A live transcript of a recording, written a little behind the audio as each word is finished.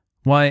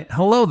Why,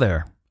 hello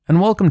there,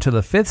 and welcome to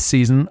the 5th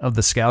season of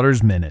the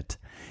Scouters Minute.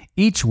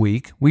 Each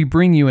week, we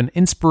bring you an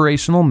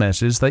inspirational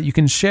message that you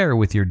can share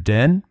with your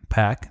den,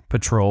 pack,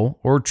 patrol,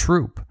 or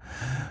troop.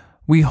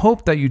 We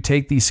hope that you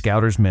take these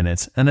Scouters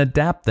Minutes and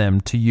adapt them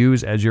to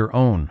use as your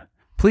own.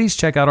 Please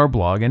check out our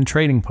blog and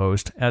trading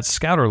post at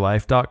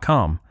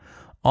scouterlife.com.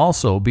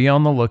 Also, be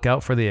on the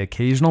lookout for the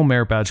occasional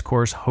merit badge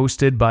course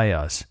hosted by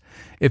us.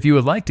 If you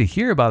would like to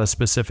hear about a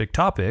specific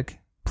topic,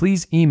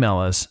 please email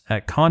us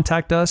at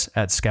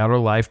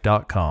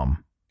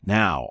contactus@scouterlife.com.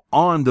 Now,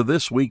 on to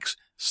this week's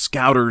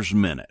Scouters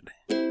Minute.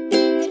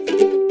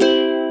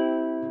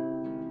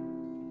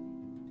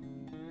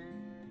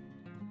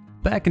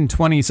 Back in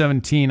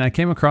 2017, I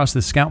came across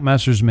the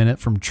Scoutmaster's Minute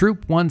from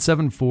Troop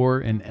 174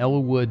 in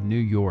Elwood, New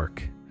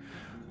York.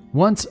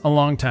 Once, a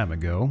long time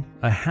ago,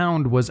 a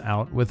hound was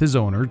out with his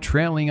owner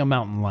trailing a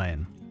mountain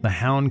lion. The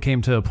hound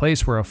came to a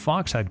place where a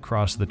fox had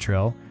crossed the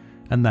trail,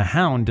 and the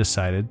hound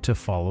decided to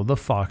follow the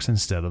fox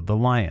instead of the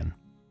lion.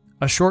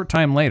 A short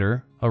time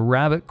later, a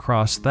rabbit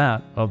crossed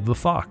that of the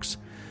fox,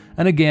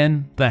 and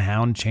again the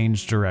hound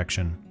changed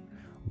direction.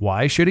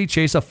 Why should he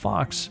chase a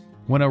fox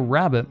when a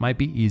rabbit might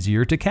be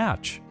easier to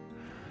catch?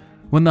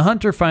 When the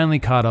hunter finally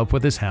caught up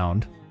with his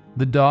hound,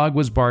 the dog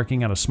was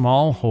barking at a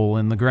small hole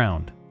in the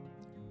ground.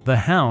 The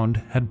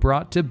hound had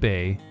brought to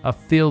bay a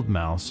field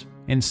mouse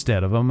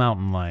instead of a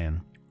mountain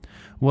lion.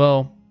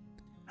 Well,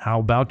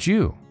 how about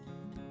you?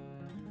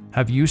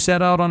 Have you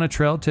set out on a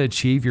trail to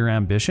achieve your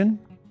ambition?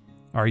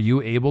 Are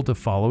you able to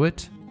follow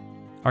it?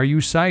 Are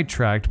you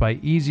sidetracked by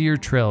easier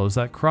trails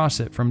that cross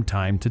it from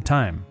time to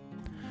time?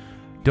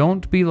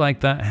 Don't be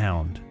like that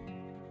hound.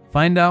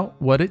 Find out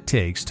what it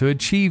takes to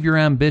achieve your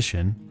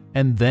ambition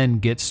and then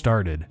get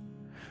started.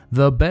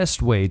 The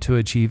best way to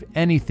achieve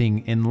anything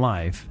in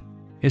life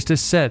is to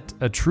set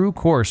a true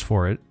course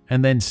for it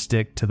and then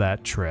stick to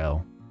that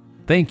trail.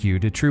 Thank you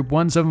to Troop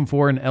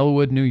 174 in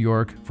Elwood, New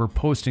York for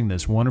posting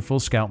this wonderful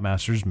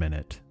Scoutmaster's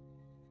Minute.